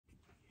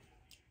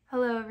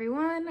Hello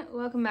everyone,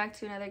 welcome back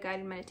to another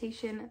guided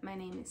meditation. My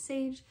name is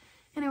Sage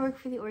and I work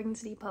for the Oregon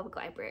City Public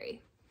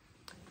Library.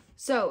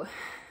 So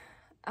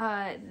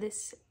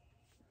this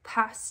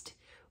past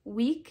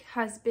week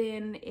has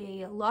been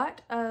a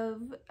lot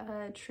of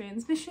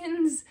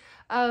transmissions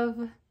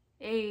of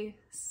a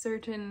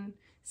certain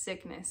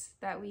sickness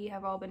that we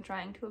have all been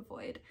trying to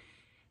avoid.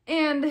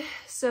 And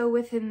so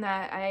within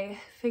that, I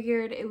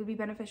figured it would be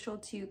beneficial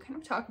to kind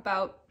of talk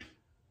about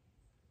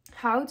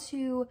how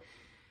to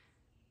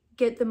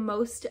get the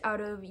most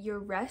out of your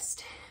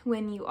rest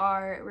when you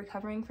are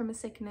recovering from a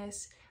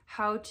sickness,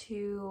 how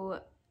to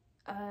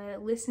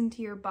listen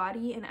to your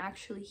body and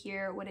actually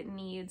hear what it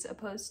needs,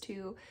 opposed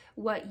to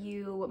what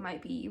you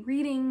might be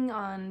reading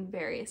on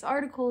various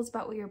articles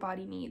about what your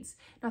body needs.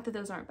 Not that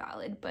those aren't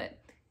valid, but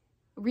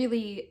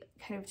really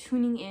kind of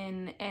tuning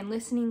in and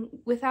listening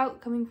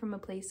without coming from a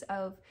place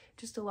of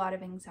just a lot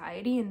of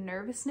anxiety and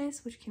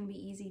nervousness, which can be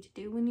easy to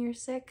do when you're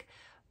sick,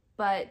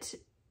 but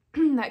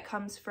that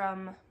comes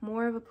from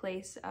more of a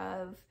place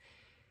of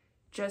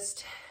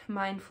just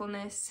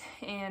mindfulness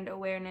and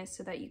awareness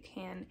so that you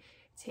can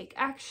take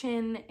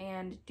action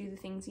and do the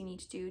things you need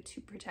to do to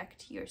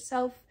protect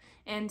yourself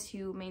and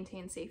to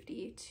maintain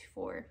safety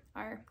for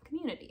our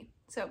community.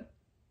 So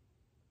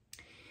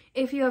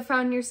if you have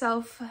found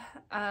yourself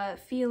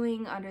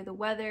feeling under the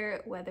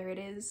weather, whether it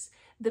is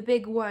the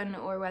big one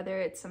or whether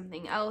it's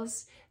something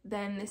else,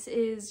 then this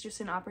is just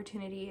an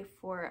opportunity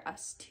for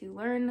us to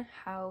learn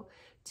how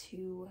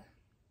to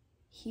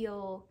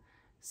heal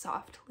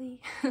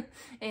softly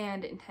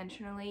and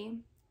intentionally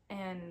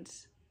and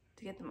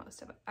to get the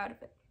most out of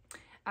it.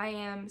 I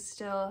am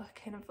still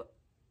kind of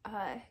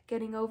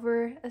getting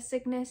over a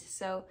sickness,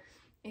 so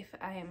if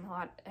I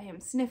am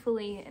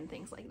sniffly and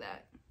things like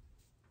that,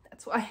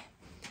 that's why.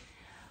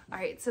 All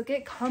right, so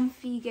get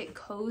comfy, get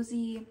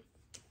cozy,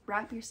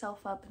 wrap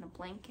yourself up in a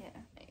blanket.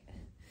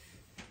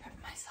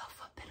 Wrap myself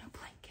up in a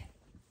blanket.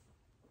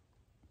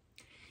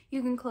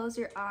 You can close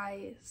your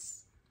eyes.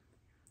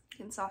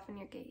 You can soften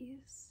your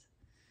gaze.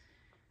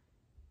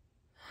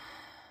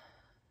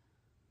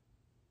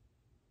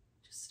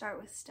 Just start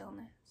with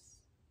stillness.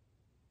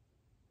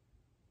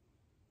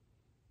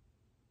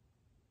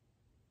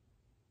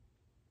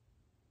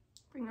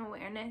 Bring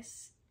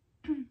awareness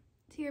to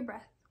your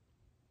breath.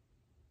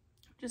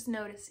 Just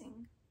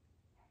noticing.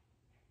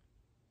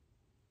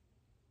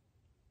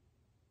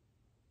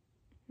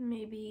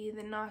 Maybe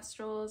the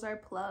nostrils are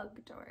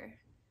plugged or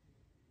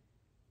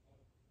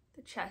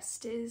the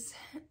chest is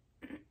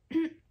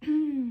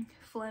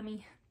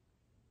phlegmy.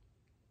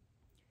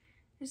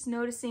 Just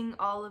noticing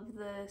all of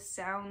the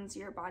sounds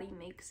your body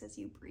makes as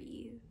you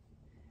breathe.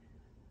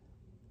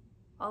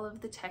 All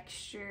of the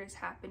textures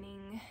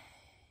happening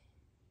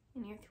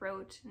in your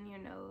throat and your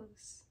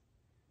nose.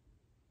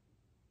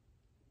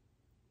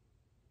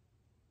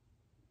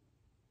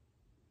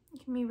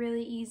 It can be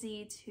really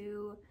easy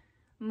to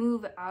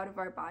move out of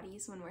our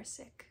bodies when we're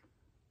sick.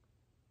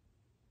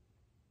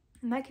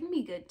 And that can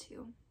be good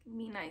too. It can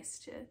be nice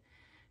to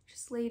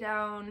just lay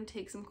down,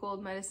 take some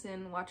cold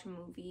medicine, watch a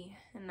movie,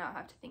 and not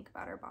have to think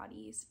about our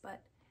bodies.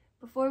 But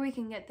before we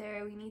can get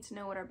there, we need to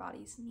know what our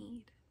bodies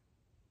need.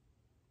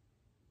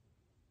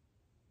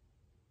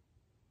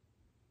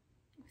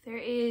 If there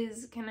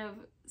is kind of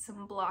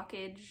some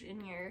blockage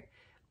in your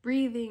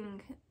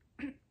breathing,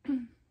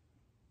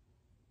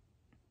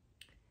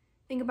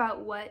 think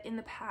about what in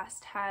the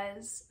past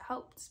has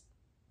helped,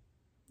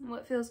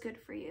 what feels good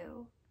for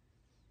you.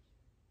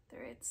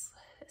 Whether it's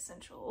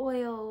essential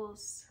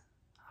oils,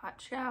 hot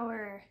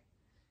shower,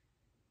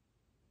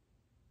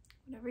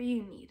 whatever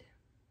you need.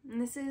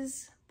 And this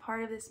is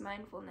part of this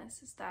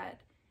mindfulness, is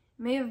that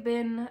it may have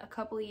been a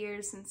couple of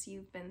years since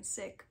you've been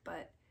sick,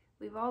 but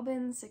we've all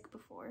been sick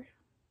before.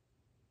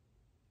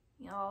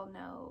 We all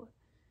know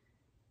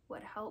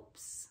what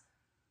helps.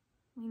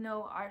 We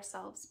know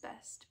ourselves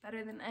best,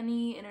 better than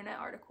any internet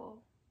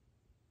article.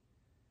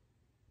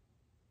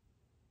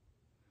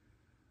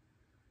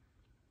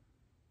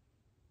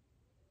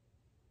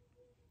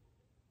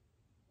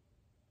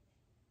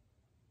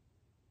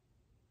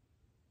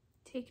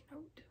 Take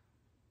note.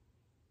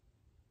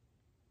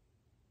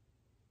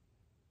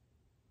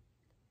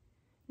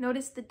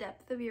 Notice the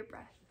depth of your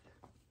breath.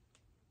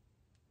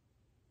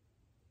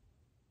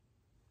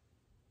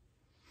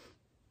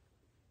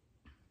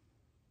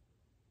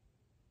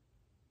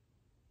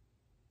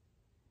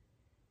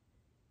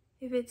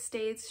 If it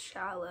stays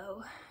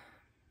shallow,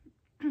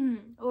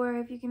 or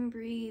if you can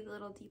breathe a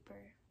little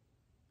deeper.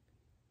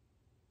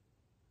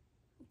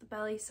 Let the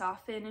belly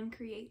soften and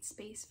create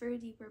space for a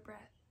deeper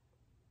breath.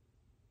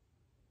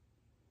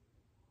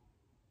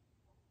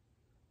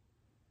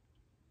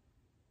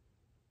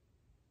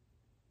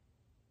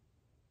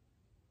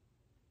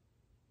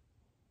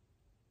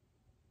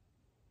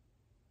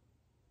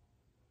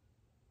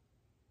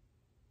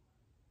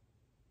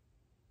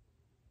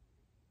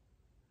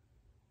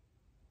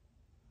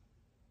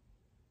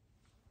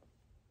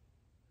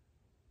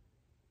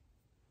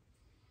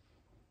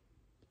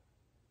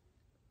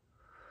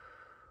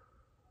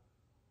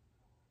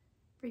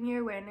 Bring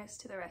your awareness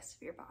to the rest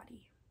of your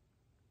body.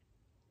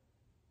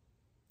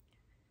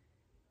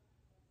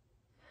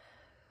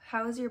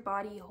 how is your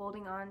body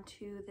holding on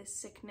to this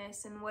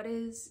sickness, and what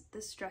is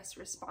the stress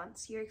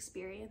response you're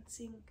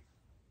experiencing?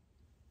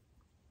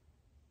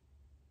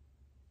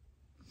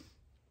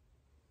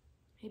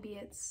 Maybe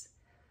it's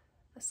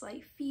a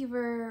slight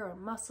fever or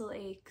muscle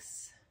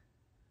aches.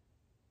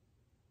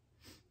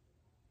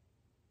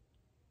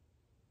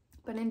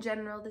 But in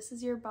general, this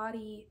is your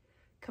body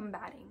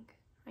combating,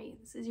 right?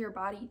 This is your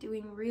body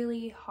doing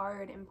really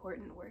hard,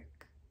 important work.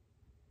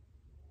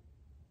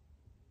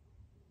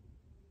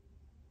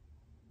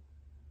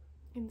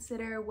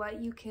 Consider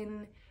what you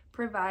can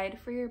provide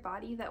for your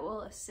body that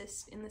will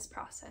assist in this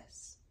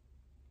process.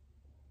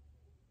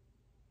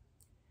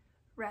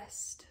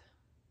 Rest,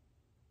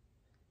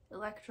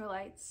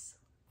 electrolytes,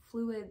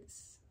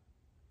 fluids,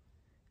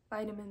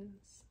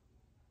 vitamins.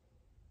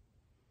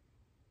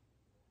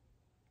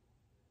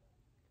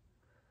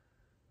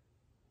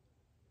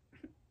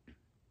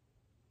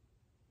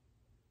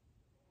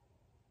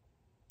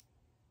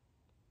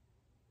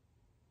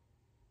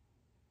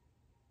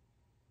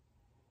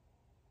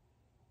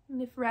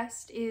 And if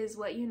rest is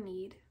what you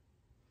need,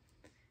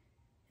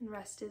 and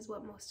rest is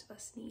what most of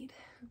us need,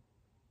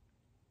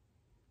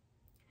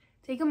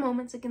 take a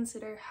moment to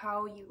consider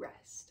how you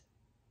rest.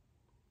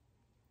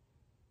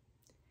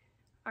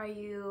 Are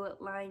you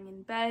lying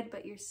in bed,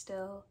 but you're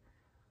still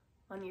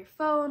on your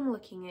phone,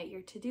 looking at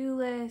your to-do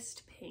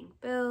list, paying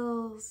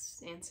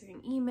bills,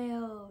 answering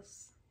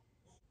emails?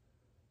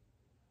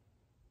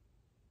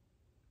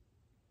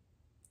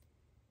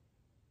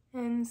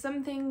 And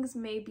some things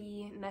may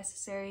be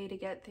necessary to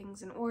get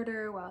things in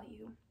order while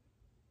you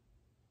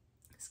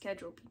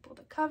schedule people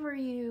to cover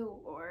you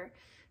or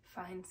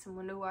find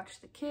someone to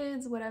watch the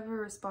kids, whatever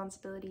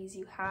responsibilities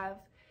you have.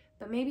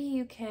 But maybe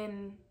you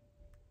can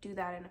do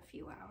that in a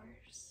few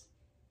hours.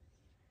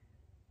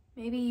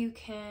 Maybe you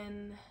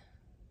can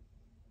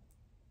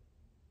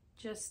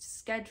just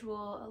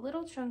schedule a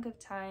little chunk of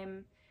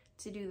time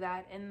to do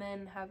that and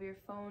then have your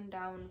phone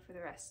down for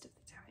the rest of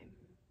the time.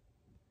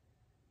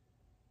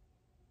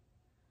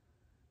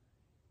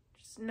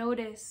 Just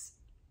notice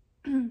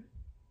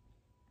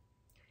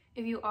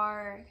if you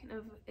are kind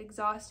of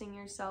exhausting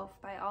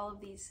yourself by all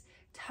of these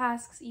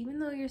tasks, even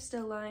though you're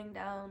still lying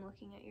down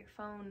looking at your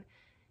phone.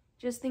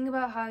 Just think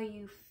about how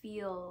you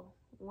feel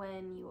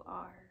when you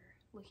are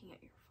looking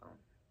at your phone.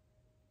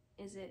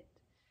 Is it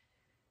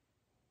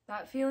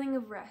that feeling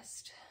of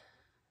rest?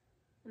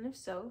 And if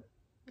so,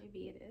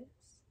 maybe it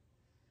is.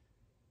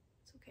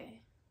 It's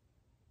okay.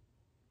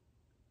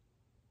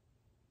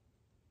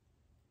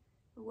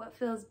 But what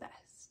feels best?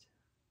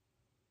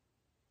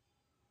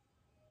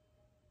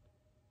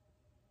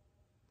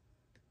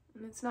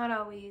 And it's not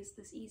always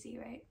this easy,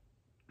 right?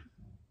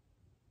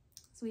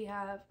 So we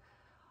have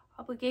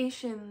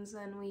obligations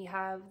and we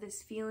have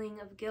this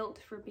feeling of guilt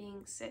for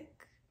being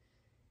sick,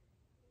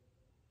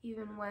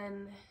 even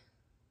when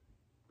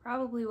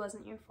probably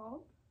wasn't your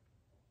fault.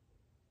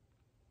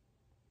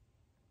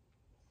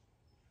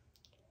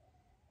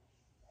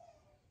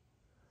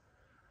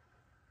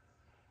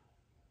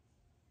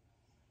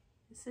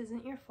 This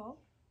isn't your fault.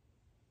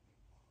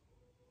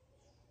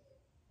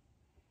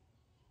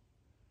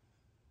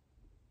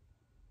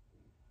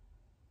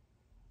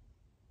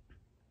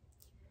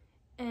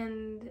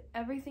 And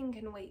everything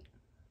can wait.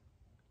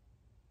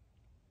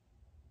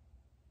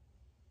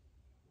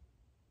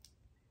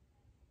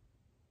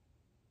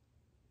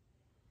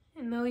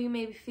 And though you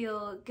may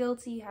feel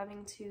guilty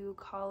having to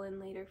call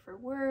in later for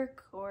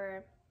work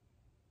or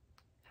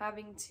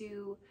having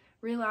to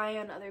rely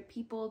on other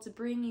people to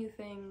bring you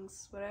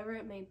things, whatever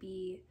it may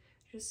be,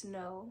 just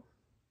know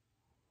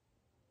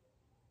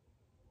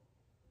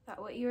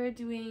that what you are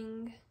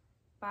doing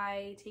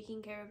by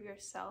taking care of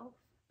yourself,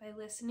 by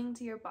listening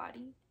to your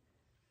body,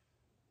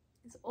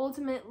 is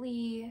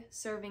ultimately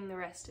serving the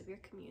rest of your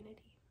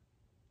community.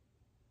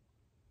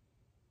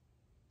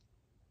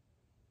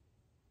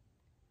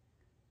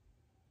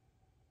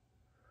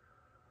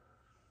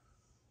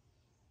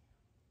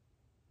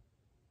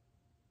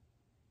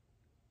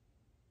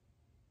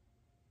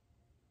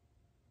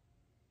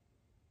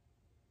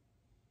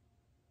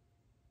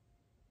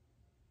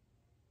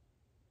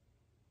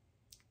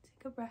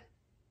 Take a breath.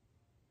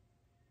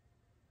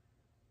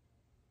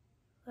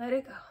 Let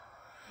it go.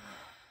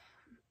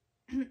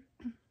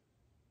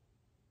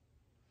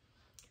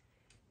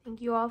 Thank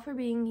you all for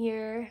being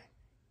here.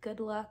 Good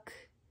luck.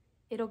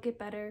 It'll get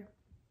better.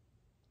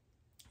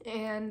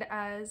 And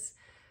as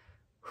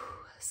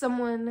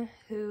someone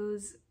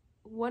whose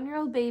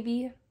 1-year-old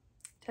baby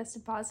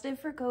tested positive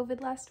for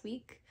COVID last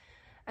week,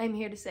 I'm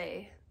here to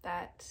say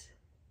that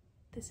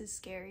this is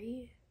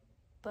scary,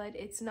 but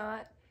it's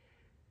not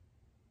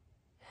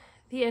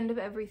the end of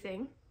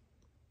everything.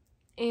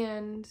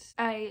 And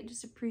I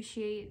just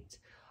appreciate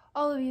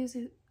all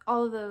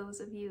of those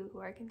of you who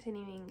are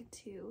continuing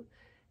to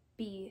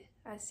be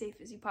as safe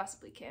as you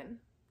possibly can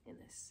in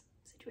this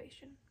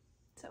situation.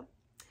 So,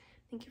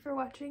 thank you for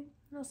watching,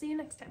 and I'll see you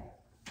next time.